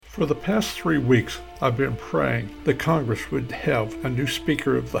For the past 3 weeks, I've been praying that Congress would have a new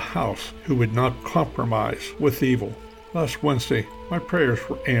Speaker of the House who would not compromise with evil. Last Wednesday, my prayers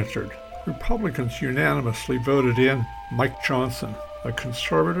were answered. Republicans unanimously voted in Mike Johnson, a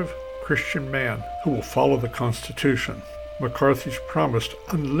conservative Christian man who will follow the Constitution. McCarthy's promised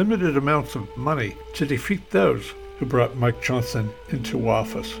unlimited amounts of money to defeat those who brought Mike Johnson into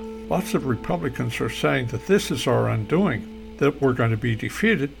office. Lots of Republicans are saying that this is our undoing, that we're going to be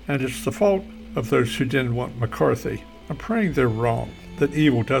defeated, and it's the fault of those who didn't want McCarthy. I'm praying they're wrong, that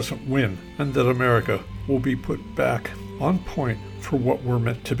evil doesn't win, and that America will be put back on point for what we're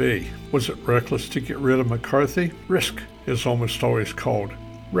meant to be. Was it reckless to get rid of McCarthy? Risk is almost always called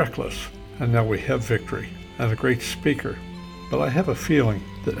reckless, and now we have victory and a great speaker. But I have a feeling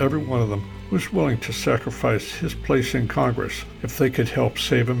that every one of them was willing to sacrifice his place in Congress if they could help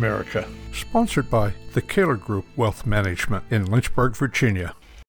save America. Sponsored by the Kaler Group Wealth Management in Lynchburg, Virginia.